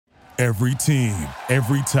Every team,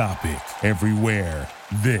 every topic, everywhere.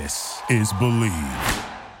 This is Believe.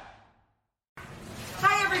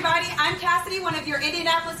 Hi, everybody. I'm Cassidy, one of your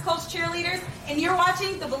Indianapolis Colts cheerleaders, and you're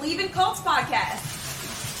watching the Believe in Colts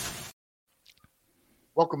podcast.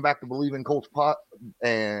 Welcome back to Believe in Colts Pod.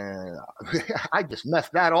 And I just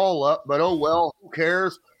messed that all up, but oh well, who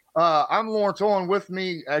cares? I'm Lawrence Owen. With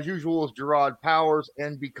me, as usual, is Gerard Powers.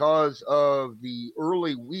 And because of the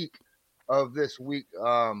early week of this week,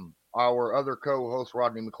 our other co-host,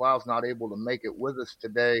 Rodney McLeod's not able to make it with us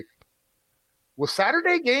today. Was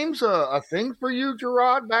Saturday games a thing for you,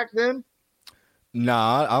 Gerard, back then?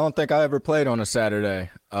 Nah, I don't think I ever played on a Saturday.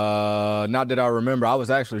 Not that I remember. I was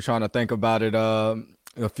actually trying to think about it a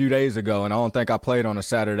few days ago, and I don't think I played on a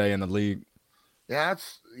Saturday in the league. Yeah,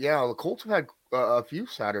 the Colts have had a few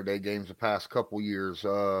Saturday games the past couple years,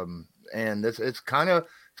 and it's kind of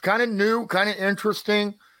new, kind of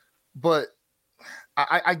interesting. But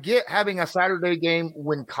I get having a Saturday game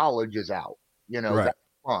when college is out. Right. That's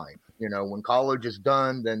fine. When college is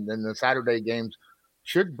done, then the Saturday games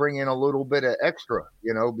should bring in a little bit of extra,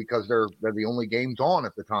 because they're the only games on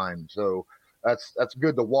at the time. So that's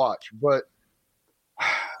good to watch. But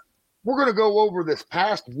we're going to go over this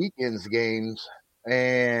past weekend's games,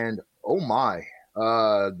 and oh my,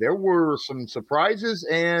 there were some surprises,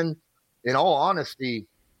 and in all honesty,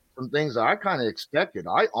 some things that I kind of expected.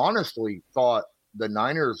 I honestly thought the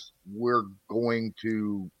Niners were going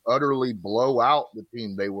to utterly blow out the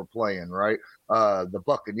team they were playing, right? The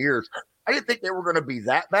Buccaneers. I didn't think they were going to be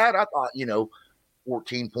that bad. I thought,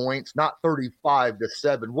 14 points, not 35-7.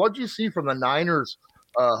 What'd you see from the Niners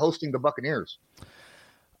hosting the Buccaneers?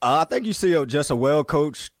 I think you see just a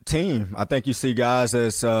well-coached team. I think you see guys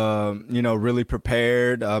that's, really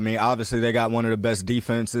prepared. I mean, obviously they got one of the best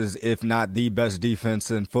defenses, if not the best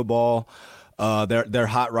defense in football. They're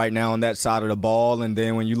hot right now on that side of the ball. And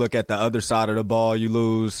then when you look at the other side of the ball, you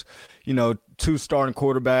lose, two starting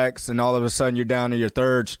quarterbacks, and all of a sudden you're down to your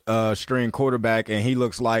third string quarterback, and he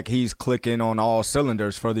looks like he's clicking on all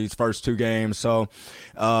cylinders for these first two games. So,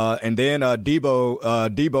 and then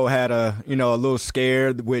Debo had a little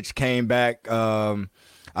scare, which came back.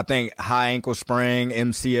 I think high ankle sprain,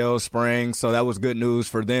 MCL sprain. So that was good news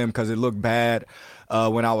for them because it looked bad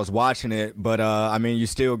when I was watching it. But, you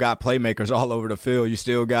still got playmakers all over the field. You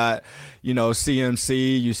still got,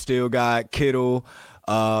 CMC. You still got Kittle.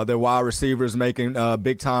 Their wide receivers making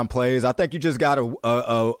big-time plays. I think you just got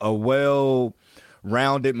a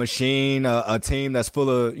well-rounded machine, a team that's full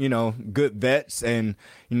of, good vets, and,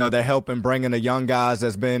 they're helping bringing the young guys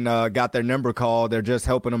that's been got their number called. They're just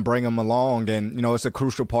helping them bring them along, and, it's a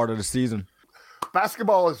crucial part of the season.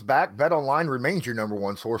 Basketball is back. BetOnline remains your number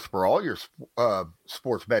one source for all your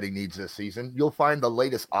sports betting needs this season. You'll find the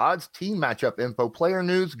latest odds, team matchup info, player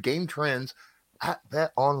news, game trends at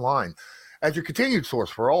BetOnline. As your continued source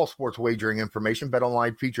for all sports wagering information,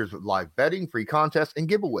 BetOnline features live betting, free contests, and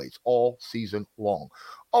giveaways all season long.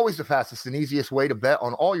 Always the fastest and easiest way to bet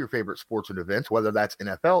on all your favorite sports and events, whether that's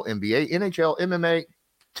NFL, NBA, NHL, MMA,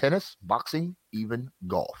 tennis, boxing, even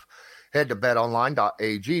golf. Head to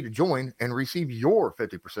betonline.ag to join and receive your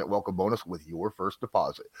 50% welcome bonus with your first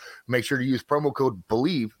deposit. Make sure to use promo code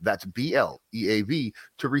BELIEVE, that's BLEAV,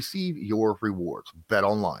 to receive your rewards.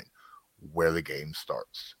 BetOnline, where the game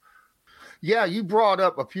starts. Yeah, you brought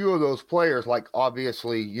up a few of those players, like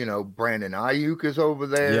obviously, Brandon Ayuk is over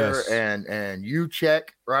there, yes, and Juszczyk,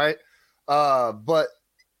 right? But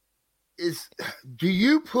do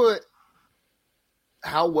you put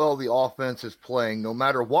how well the offense is playing, no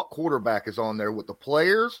matter what quarterback is on there, with the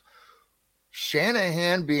players,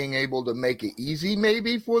 Shanahan being able to make it easy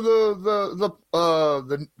maybe for the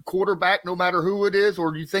quarterback, no matter who it is,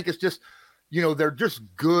 or do you think it's just they're just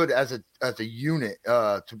good as a unit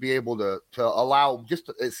to be able to allow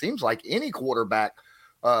it seems like any quarterback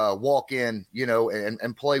walk in,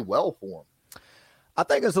 and play well for them? I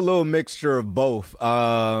think it's a little mixture of both.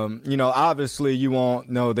 Obviously you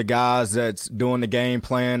want, the guys that's doing the game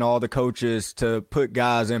plan, all the coaches to put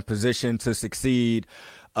guys in position to succeed.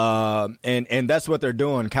 And that's what they're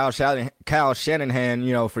doing. Kyle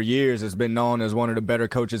Shanahan, for years has been known as one of the better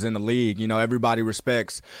coaches in the league. Everybody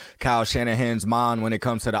respects Kyle Shanahan's mind when it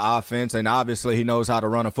comes to the offense. And obviously he knows how to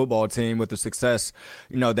run a football team with the success,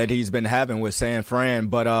 that he's been having with San Fran.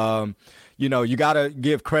 But, you got to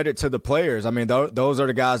give credit to the players. I mean, those are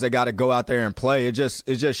the guys that got to go out there and play. It just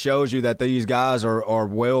shows you that these guys are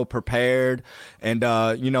well prepared. And,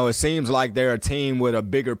 it seems like they're a team with a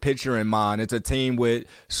bigger picture in mind. It's a team with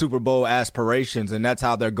Super Bowl aspirations, and that's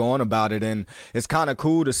how they're going about it. And it's kind of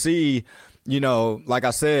cool to see, like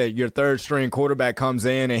I said, your third string quarterback comes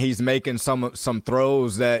in and he's making some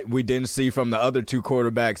throws that we didn't see from the other two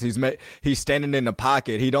quarterbacks. He's standing in the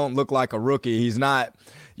pocket. He don't look like a rookie. He's not,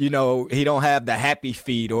 he don't have the happy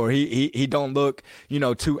feet, or he don't look,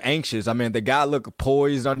 too anxious. I mean, the guy looked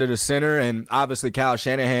poised under the center, and obviously Kyle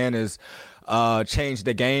Shanahan has changed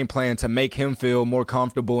the game plan to make him feel more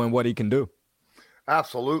comfortable in what he can do.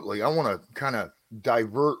 Absolutely. I want to kind of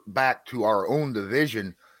divert back to our own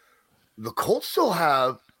division. The Colts still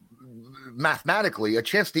have mathematically a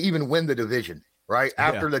chance to even win the division, right?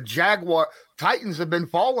 After the Titans have been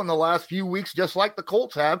falling the last few weeks, just like the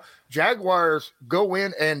Colts have. Jaguars go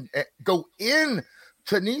in to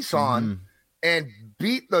Nissan and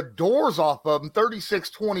beat the doors off of them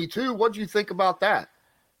 36-22. What do you think about that?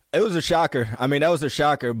 It was a shocker. I mean, that was a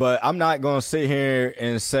shocker, but I'm not going to sit here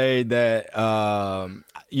and say that,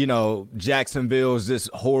 Jacksonville is this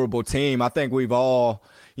horrible team. I think we've all,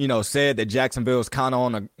 said that Jacksonville's kind of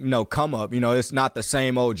on a, come up. It's not the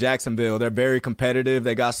same old Jacksonville. They're very competitive.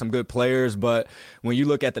 They got some good players, but when you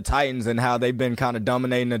look at the Titans and how they've been kind of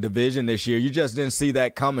dominating the division this year, you just didn't see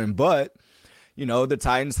that coming. But, the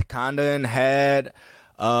Titans kind of had –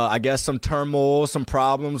 I guess some turmoil, some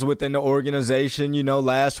problems within the organization.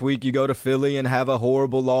 Last week you go to Philly and have a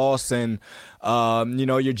horrible loss, and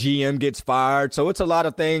your GM gets fired. So it's a lot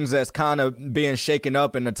of things that's kind of being shaken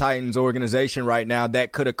up in the Titans organization right now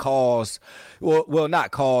that could have caused, well,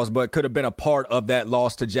 not caused, but could have been a part of that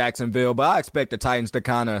loss to Jacksonville. But I expect the Titans to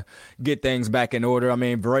kind of get things back in order. I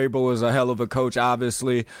mean, Vrabel is a hell of a coach,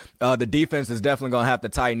 obviously. The defense is definitely going to have to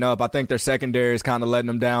tighten up. I think their secondary is kind of letting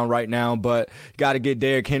them down right now, but got to get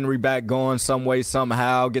Derrick Henry back going some way,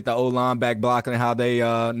 somehow, get the O-line back blocking how they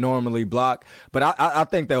normally block. But I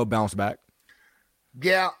think they'll bounce back.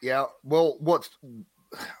 Yeah. Well,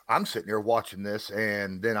 I'm sitting here watching this,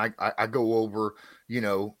 and then I go over,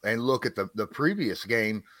 and look at the previous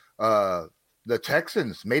game. The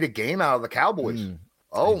Texans made a game out of the Cowboys.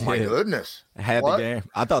 Oh, my goodness. Had the game.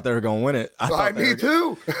 I thought they were going to win it. Me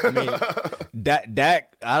too. I mean,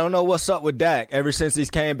 Dak, I don't know what's up with Dak. Ever since he's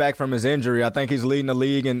came back from his injury, I think he's leading the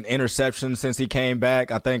league in interceptions since he came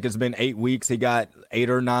back. I think it's been 8 weeks. He got 8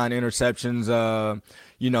 or 9 interceptions,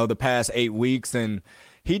 the past 8 weeks. And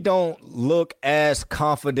he don't look as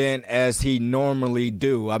confident as he normally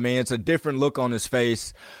do. I mean, it's a different look on his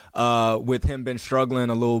face with him been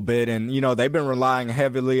struggling a little bit. And, they've been relying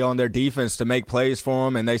heavily on their defense to make plays for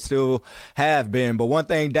him, and they still have been. But one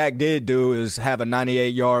thing Dak did do is have a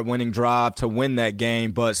 98-yard winning drive to win that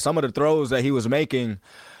game. But some of the throws that he was making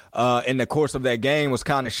in the course of that game was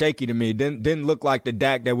kind of shaky to me. Didn't look like the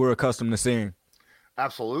Dak that we're accustomed to seeing.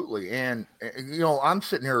 Absolutely. And, I'm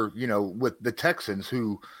sitting here, with the Texans,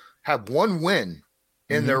 who have one win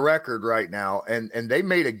in their record right now, and they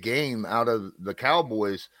made a game out of the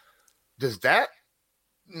Cowboys. Does that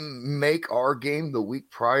make our game the week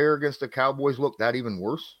prior against the Cowboys look that even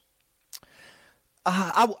worse?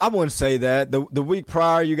 I wouldn't say that. The week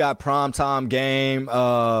prior, you got primetime game,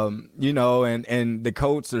 and the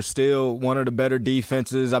Colts are still one of the better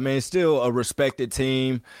defenses. I mean, it's still a respected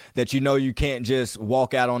team that you can't just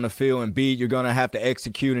walk out on the field and beat. You're going to have to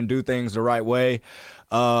execute and do things the right way.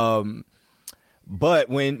 But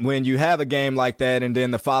when you have a game like that, and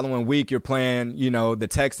then the following week you're playing, the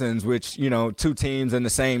Texans, which, two teams in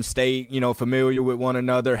the same state, familiar with one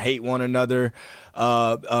another, hate one another,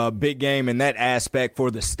 big game in that aspect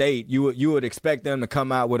for the state, you would expect them to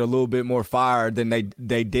come out with a little bit more fire than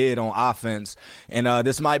they did on offense. And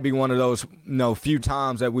this might be one of those, few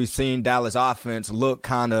times that we've seen Dallas offense look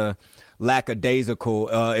kind of lackadaisical,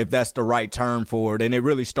 if that's the right term for it. And it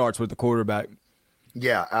really starts with the quarterback.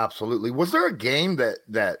 Yeah, absolutely. Was there a game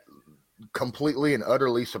that completely and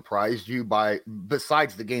utterly surprised you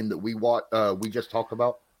besides the game that we just talked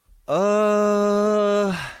about?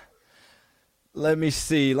 Let me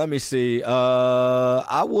see.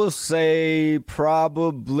 I will say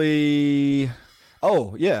probably,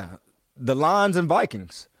 the Lions and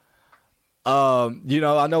Vikings. I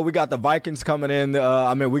know we got the Vikings coming in.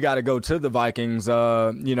 We got to go to the Vikings,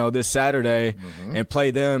 this Saturday and play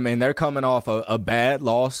them. And they're coming off a bad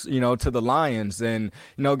loss, to the Lions. And,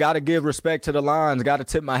 got to give respect to the Lions. Got to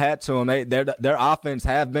tip my hat to them. Their offense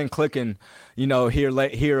have been clicking,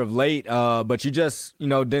 here of late. But you just,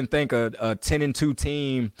 didn't think a 10-2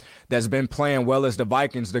 team that's been playing well as the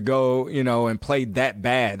Vikings to go, and play that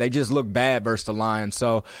bad. They just look bad versus the Lions.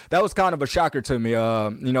 So that was kind of a shocker to me.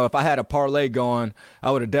 If I had a parlay going, I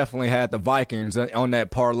would have definitely had the Vikings on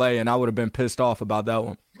that parlay, and I would have been pissed off about that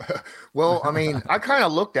one. Well, I mean, I kind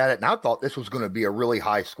of looked at it and I thought this was going to be a really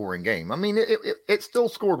high scoring game. I mean, it still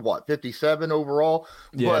scored 57 overall,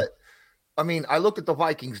 yeah. But I mean, I looked at the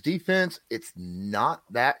Vikings defense. It's not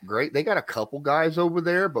that great. They got a couple guys over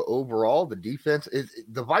there, but overall the defense is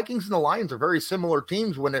the Vikings and the Lions are very similar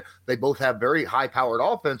teams when they both have very high powered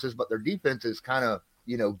offenses, but their defenses kind of,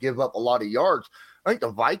 give up a lot of yards. I think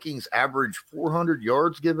the Vikings average 400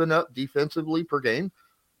 yards given up defensively per game.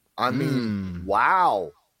 I mean,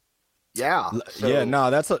 wow. Yeah.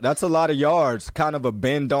 That's a lot of yards. Kind of a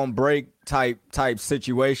bend don't break type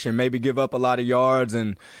situation. Maybe give up a lot of yards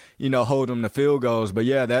and hold them to field goals. But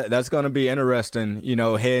yeah, that's going to be interesting.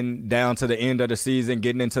 Heading down to the end of the season,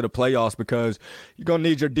 getting into the playoffs, because you're going to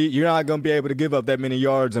need you're not going to be able to give up that many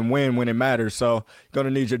yards and win when it matters. So you're going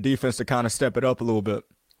to need your defense to kind of step it up a little bit.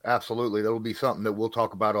 Absolutely, that will be something that we'll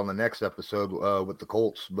talk about on the next episode with the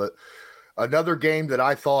Colts. But another game that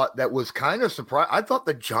I thought that was kind of surprised. I thought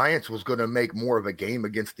the Giants was going to make more of a game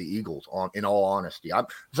against the Eagles. In all honesty,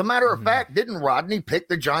 as a matter of fact, didn't Rodney pick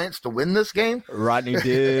the Giants to win this game? Rodney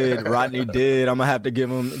did. Rodney did. I'm gonna have to give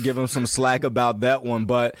him some slack about that one.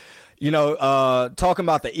 But talking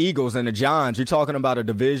about the Eagles and the Giants, you're talking about a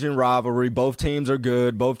division rivalry. Both teams are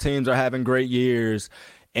good. Both teams are having great years.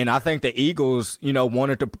 And I think the Eagles,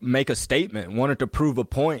 wanted to make a statement, wanted to prove a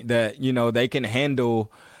point that, they can handle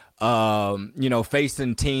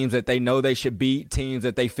facing teams that they know they should beat, teams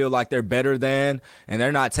that they feel like they're better than, and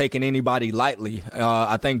they're not taking anybody lightly.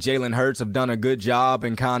 I think Jalen Hurts have done a good job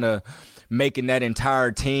in kind of making that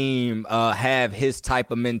entire team have his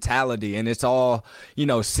type of mentality, and it's all,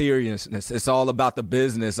 seriousness. It's all about the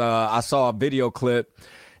business. I saw a video clip,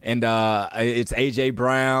 and it's A.J.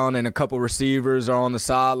 Brown and a couple receivers are on the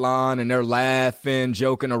sideline, and they're laughing,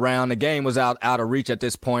 joking around. The game was out of reach at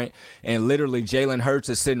this point, and literally Jalen Hurts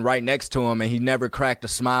is sitting right next to him, and he never cracked a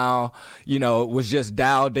smile. Was just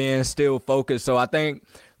dialed in, still focused. So I think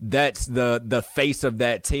that's the face of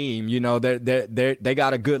that team. They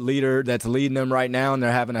got a good leader that's leading them right now, and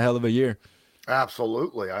they're having a hell of a year.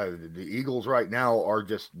 Absolutely. The Eagles right now are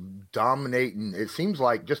just dominating. It seems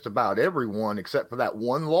like just about everyone except for that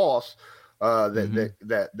one loss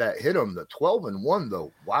that hit them. The 12-1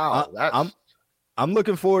 though. Wow. I'm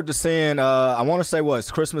looking forward to seeing. I want to say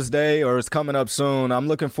it's Christmas Day or it's coming up soon. I'm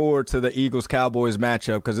looking forward to the Eagles Cowboys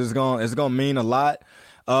matchup because it's gonna mean a lot.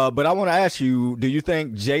 But I want to ask you: do you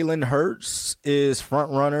think Jalen Hurts is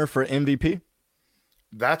front runner for MVP?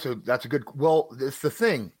 That's a good. Well, it's the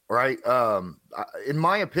thing, right? In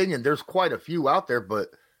my opinion, there's quite a few out there, but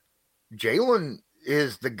Jalen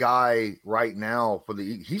is the guy right now for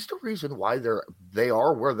the. He's the reason why they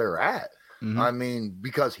are where they're at. Mm-hmm. I mean,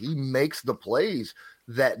 because he makes the plays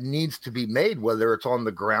that needs to be made, whether it's on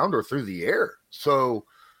the ground or through the air. So,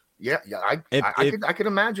 yeah, I can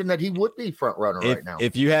imagine that he would be front runner right now.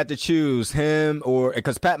 If you had to choose him or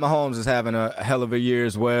because Pat Mahomes is having a hell of a year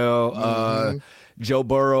as well. Mm-hmm. Joe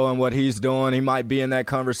Burrow and what he's doing, he might be in that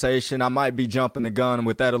conversation. I might be jumping the gun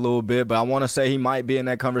with that a little bit, but I want to say he might be in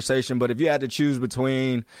that conversation. But if you had to choose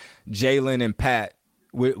between Jalen and Pat,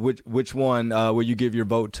 which one will you give your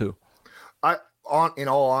vote to? In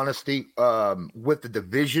all honesty, with the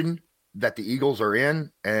division that the Eagles are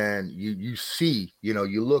in, and you see,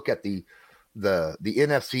 you look at the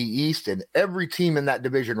NFC East, and every team in that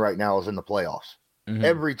division right now is in the playoffs. Mm-hmm.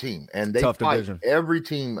 Every team, and they fight every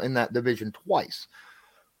team in that division twice.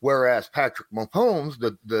 Whereas Patrick Mahomes,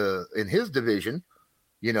 the in his division,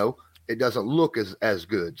 it doesn't look as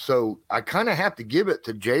good. So I kind of have to give it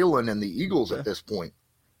to Jalen and the Eagles at this point.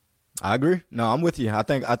 I agree. No, I'm with you. I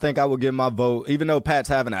think I would give my vote, even though Pat's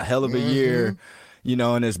having a hell of a year.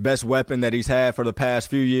 And his best weapon that he's had for the past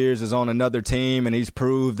few years is on another team, and he's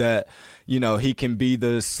proved that, he can be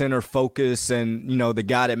the center focus and, the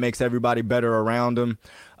guy that makes everybody better around him.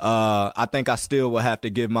 I think I still will have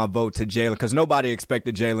to give my vote to Jalen because nobody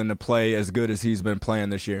expected Jalen to play as good as he's been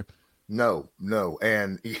playing this year. No.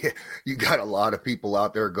 And you got a lot of people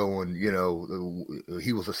out there going,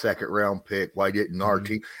 he was a second round pick. Why didn't our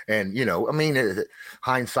team? And,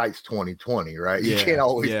 hindsight's 20/20, right? You can't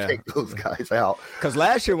always take those guys out. Because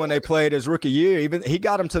last year when they played his rookie year, he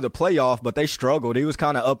got him to the playoff, but they struggled. He was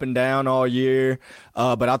kind of up and down all year.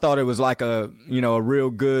 But I thought it was like a real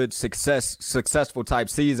good successful type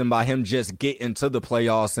season by him just getting to the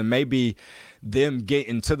playoffs, and maybe them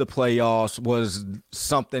getting to the playoffs was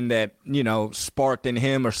something that, sparked in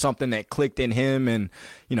him or something that clicked in him. And,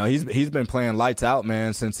 he's been playing lights out,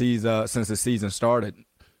 man, since the season started.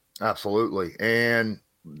 Absolutely. And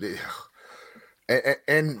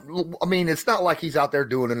I mean, it's not like he's out there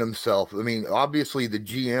doing it himself. I mean, obviously the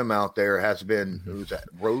GM out there has been, who's that?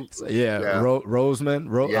 Roseman.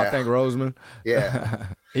 I think Roseman. Yeah.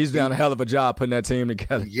 He's done a hell of a job putting that team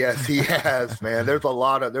together. Yes, he has, man. There's a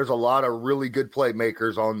lot of really good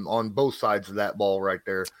playmakers on both sides of that ball right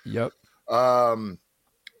there. Yep.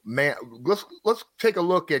 Man, let's take a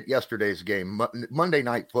look at yesterday's game, Monday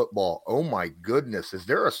Night Football. Oh my goodness, is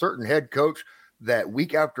there a certain head coach that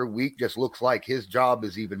week after week just looks like his job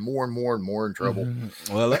is even more and more and more in trouble?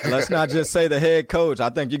 Mm-hmm. Well, let's not just say the head coach. I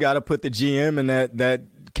think you got to put the GM in that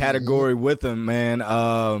category with him, man.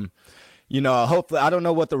 Hopefully, I don't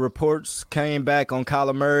know what the reports came back on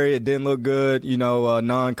Kyler Murray. It didn't look good,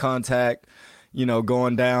 non-contact,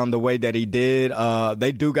 going down the way that he did.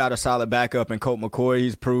 They do got a solid backup in Colt McCoy.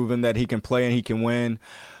 He's proven that he can play and he can win.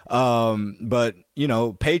 But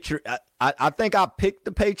I think I picked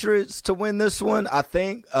the Patriots to win this one. I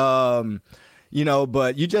think,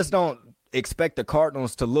 but you just don't expect the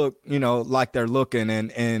Cardinals to look, like they're looking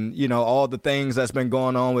and all the things that's been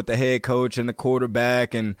going on with the head coach and the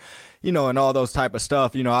quarterback and, and all those type of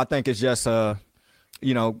stuff. I think it's just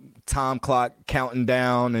time clock counting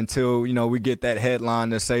down until, we get that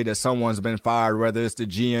headline to say that someone's been fired, whether it's the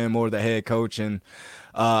GM or the head coach. And,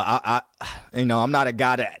 I'm not a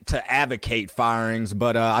guy to advocate firings,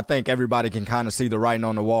 but I think everybody can kind of see the writing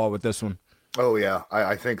on the wall with this one. Oh, yeah,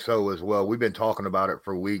 I think so as well. We've been talking about it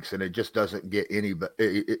for weeks, and it just doesn't get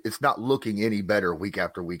it's not looking any better week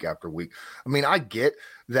after week after week. I mean, I get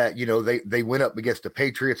that, they went up against the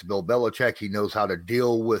Patriots. Bill Belichick, he knows how to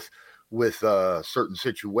deal with certain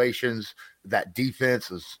situations. That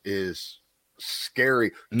defense is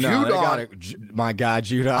scary. No, Judon, my guy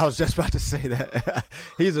Judon. I was just about to say that.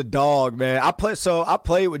 He's a dog, man. I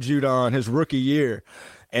played with Judon his rookie year,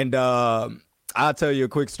 and I'll tell you a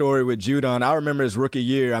quick story with Judon. I remember his rookie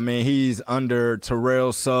year. I mean, he's under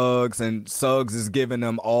Terrell Suggs, and Suggs is giving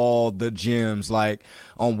him all the gems, like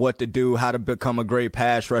on what to do, how to become a great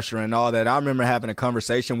pass rusher and all that. I remember having a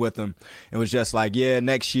conversation with him. It was just like, yeah,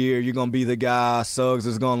 next year you're going to be the guy. Suggs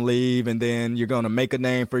is going to leave, and then you're going to make a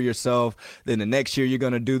name for yourself. Then the next year you're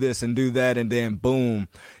going to do this and do that, and then boom,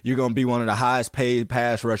 you're going to be one of the highest paid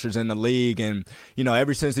pass rushers in the league. And,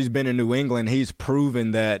 ever since he's been in New England, he's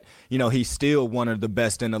proven that, he's still one of the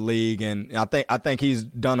best in the league. And I think he's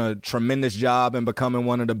done a tremendous job in becoming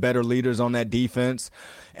one of the better leaders on that defense.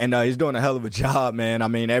 And he's doing a hell of a job, man. I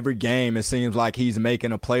mean, every game it seems like he's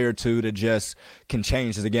making a play or two that just can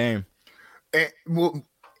change the game. And, well,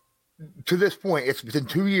 to this point, it's been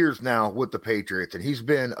 2 years now with the Patriots, and he's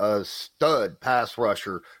been a stud pass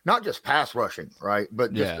rusher, not just pass rushing, right?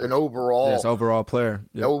 But just an overall player.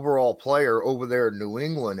 Yep. Overall player over there in New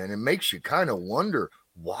England. And it makes you kind of wonder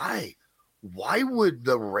why. Why would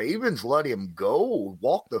the Ravens let him go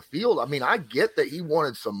walk the field? I mean, I get that he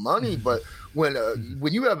wanted some money, but when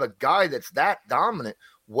you have a guy that's that dominant,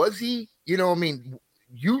 was he,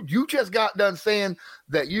 you just got done saying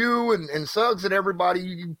that you and Suggs and everybody,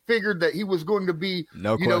 you figured that he was going to be,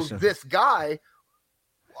 this guy.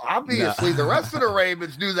 Obviously, the rest of the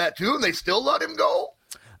Ravens do that too, and they still let him go.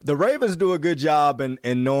 The Ravens do a good job in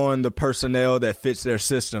knowing the personnel that fits their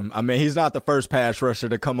system. I mean, he's not the first pass rusher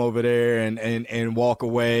to come over there and walk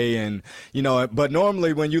away. And, but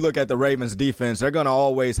normally when you look at the Ravens defense, they're going to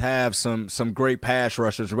always have some great pass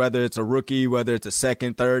rushers, whether it's a rookie, whether it's a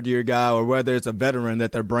second, third year guy, or whether it's a veteran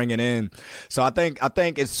that they're bringing in. So I think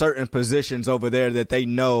it's certain positions over there that they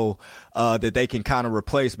know that they can kind of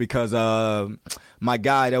replace because my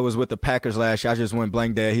guy that was with the Packers last year, I just went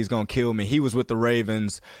blank there. He's going to kill me. He was with the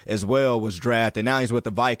Ravens as well, was drafted. Now he's with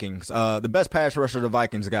the Vikings. The best pass rusher the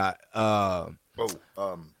Vikings got.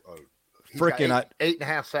 Freaking got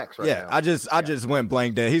 8.5 sacks right now. I just went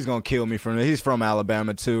blank there. He's going to kill me from it. He's from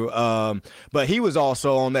Alabama too. But he was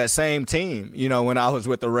also on that same team, when I was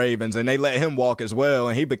with the Ravens, and they let him walk as well,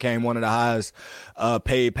 and he became one of the highest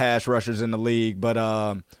paid pass rushers in the league. But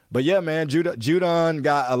yeah, man, Judon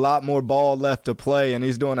got a lot more ball left to play, and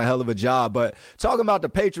he's doing a hell of a job. But talking about the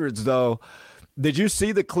Patriots, though, did you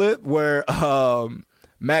see the clip where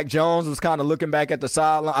Mac Jones was kind of looking back at the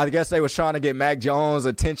sideline? I guess they was trying to get Mac Jones'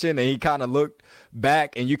 attention, and he kind of looked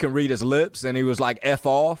back, and you can read his lips, and he was like, F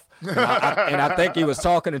off. And I think he was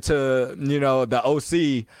talking to, the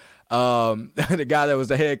OC, the guy that was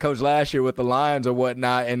the head coach last year with the Lions or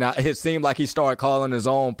whatnot, and it seemed like he started calling his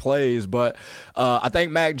own plays. But I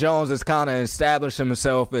think Mac Jones has kind of established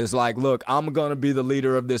himself as like, look, I'm going to be the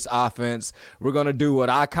leader of this offense. We're going to do what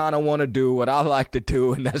I kind of want to do, what I like to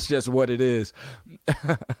do, and that's just what it is.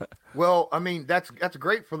 Well, I mean, that's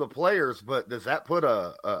great for the players, but does that put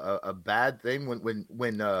a bad thing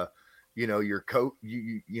when your coach,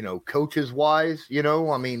 coaches wise,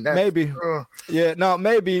 I mean, that's, maybe,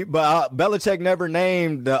 maybe, but Belichick never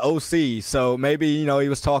named the OC, so maybe, he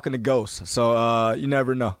was talking to ghosts, so you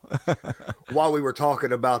never know. While we were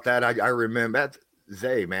talking about that, I remember that's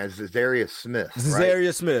Za'Darius Smith.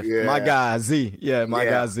 Za'Darius Smith, my guy Z. Yeah, my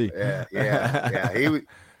guy Z. Yeah.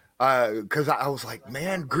 because I was like,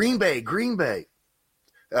 man, Green Bay.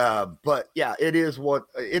 But yeah, it is what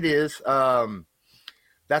it is.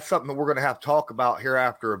 That's something that we're going to have to talk about here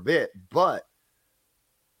after a bit. But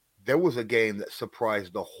there was a game that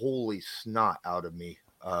surprised the holy snot out of me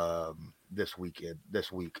this week.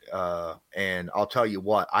 And I'll tell you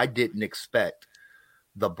what, I didn't expect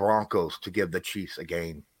the Broncos to give the Chiefs a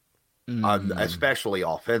game, especially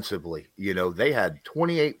offensively. You know, they had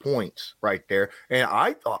 28 points right there. And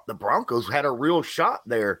I thought the Broncos had a real shot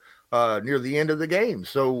there near the end of the game.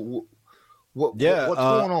 So what's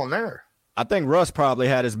going on there? I think Russ probably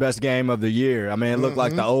had his best game of the year. I mean, it looked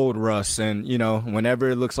like the old Russ. And, you know, whenever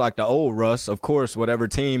it looks like the old Russ, of course, whatever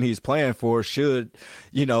team he's playing for should,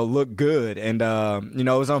 you know, look good. And, you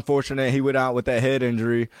know, it was unfortunate he went out with that head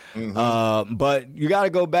injury. But you got to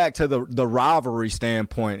go back to the rivalry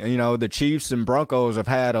standpoint. You know, the Chiefs and Broncos have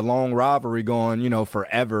had a long rivalry going, you know,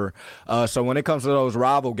 forever. So when it comes to those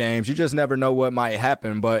rival games, you just never know what might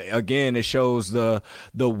happen. But, again, it shows the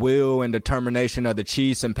will and determination of the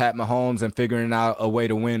Chiefs and Pat Mahomes and figuring out a way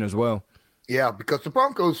to win as well. Yeah, because the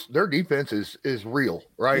Broncos, their defense is real,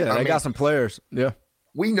 right? Yeah, they got some players. Yeah.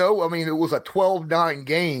 We know, I mean, it was a 12-9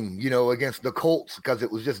 game, you know, against the Colts because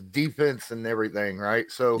it was just defense and everything,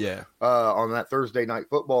 right? So on that Thursday night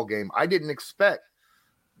football game, I didn't expect,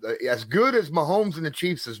 as good as Mahomes and the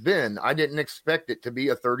Chiefs has been, I didn't expect it to be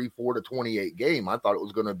a 34-28 game. I thought it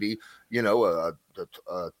was going to be, you know, a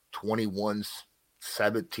 21-17,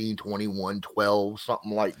 21-12,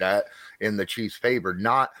 something like that in the Chiefs' favor.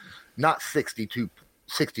 Not 62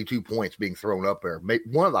 points being thrown up there.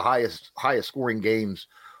 One of the highest scoring games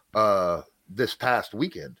this past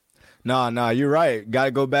weekend. No, you're right. Got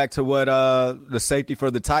to go back to what the safety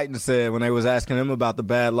for the Titans said when they was asking him about the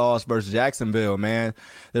bad loss versus Jacksonville, man.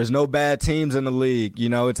 There's no bad teams in the league. You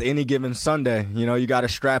know, it's any given Sunday. You know, you got to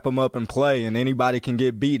strap them up and play, and anybody can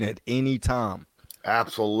get beaten at any time.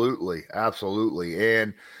 Absolutely.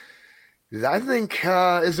 And I think,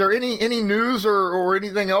 is there any news or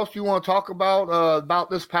anything else you want to talk about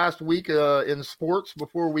this past week in sports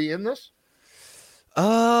before we end this?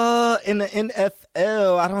 In the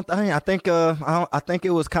NFL, I think it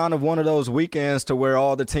was kind of one of those weekends to where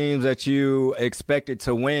all the teams that you expected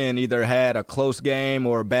to win either had a close game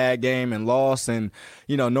or a bad game and lost. And,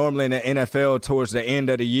 you know, normally in the NFL towards the end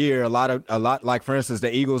of the year, a lot like, for instance,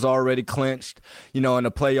 the Eagles already clinched, you know, in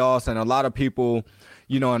the playoffs, and a lot of people,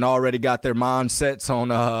 you know, and already got their mindsets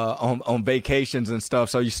on vacations and stuff.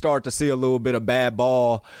 So you start to see a little bit of bad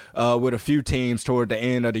ball with a few teams toward the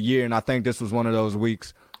end of the year. And I think this was one of those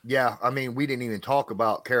weeks. Yeah. I mean, we didn't even talk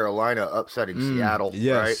about Carolina upsetting Seattle.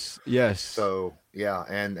 Yes. Right? Yes. So yeah.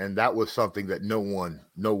 And that was something that no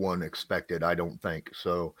one expected, I don't think.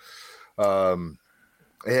 So,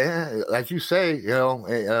 yeah, as you say, you know,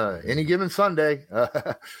 any given Sunday,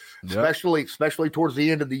 especially towards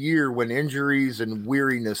the end of the year when injuries and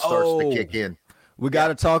weariness starts to kick in. We got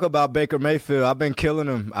to talk about Baker Mayfield. I've been killing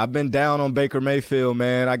him. I've been down on Baker Mayfield,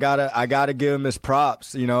 man. I gotta give him his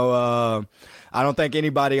props. You know, I don't think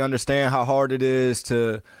anybody understand how hard it is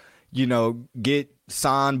to, you know, get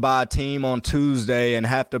signed by a team on Tuesday and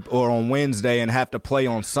or on Wednesday and have to play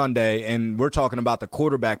on Sunday. And we're talking about the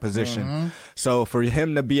quarterback position. So for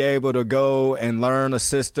him to be able to go and learn a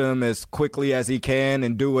system as quickly as he can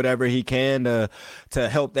and do whatever he can to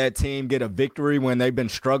help that team get a victory when they've been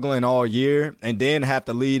struggling all year, and then have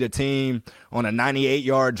to lead a team on a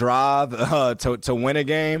 98-yard drive to win a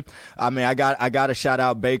game. I mean, I got to shout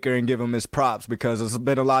out Baker and give him his props, because there's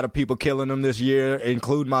been a lot of people killing him this year,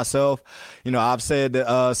 including myself. You know, I've said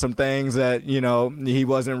some things that, you know, he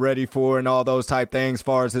wasn't ready for and all those type things as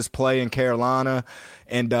far as his play in Carolina.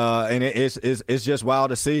 And it's just wild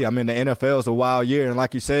to see. I mean, the NFL is a wild year. And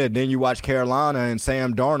like you said, then you watch Carolina and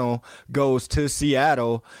Sam Darnold goes to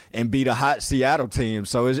Seattle and beat a hot Seattle team.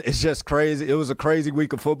 So it's just crazy. It was a crazy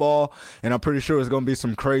week of football, and I'm pretty sure there's going to be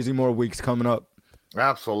some crazy more weeks coming up.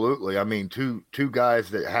 Absolutely. I mean, two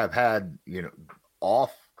guys that have had, you know,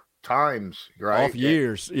 off times, right? Off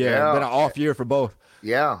years. Yeah. Been an off year for both.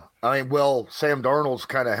 Yeah. I mean, well, Sam Darnold's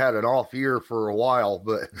kind of had an off year for a while,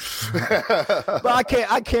 but but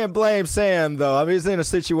I can't blame Sam, though. I mean, he's in a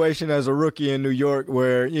situation as a rookie in New York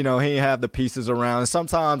where, you know, he didn't have the pieces around. And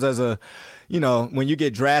sometimes you know, when you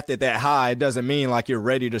get drafted that high, it doesn't mean like you're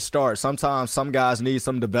ready to start. Sometimes some guys need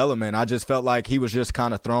some development. I just felt like he was just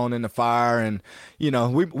kind of thrown in the fire, and, you know,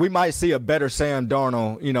 we might see a better Sam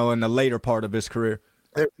Darnold, you know, in the later part of his career.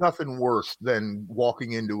 There's nothing worse than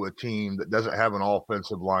walking into a team that doesn't have an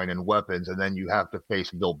offensive line and weapons, and then you have to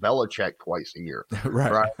face Bill Belichick twice a year.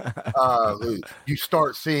 Right. You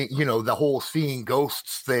start seeing, you know, the whole seeing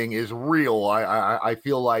ghosts thing is real. I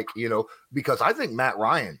feel like, you know, because I think Matt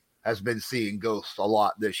Ryan has been seeing ghosts a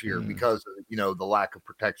lot this year because of, the lack of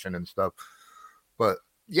protection and stuff. But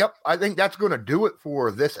yep, I think that's going to do it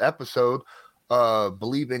for this episode.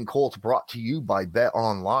 Believe in Colts, brought to you by Bet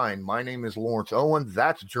Online. My name is Lawrence Owen.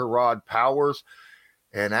 That's Gerard Powers.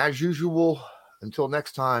 And as usual, until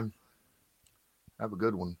next time, have a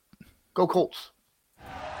good one. Go Colts.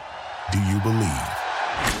 Do you believe?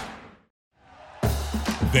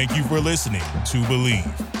 Thank you for listening to Believe.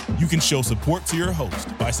 You can show support to your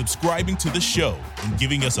host by subscribing to the show and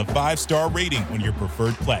giving us a 5-star rating on your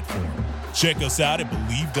preferred platform. Check us out at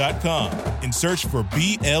Believe.com and search for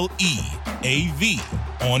BLEAV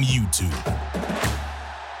on YouTube.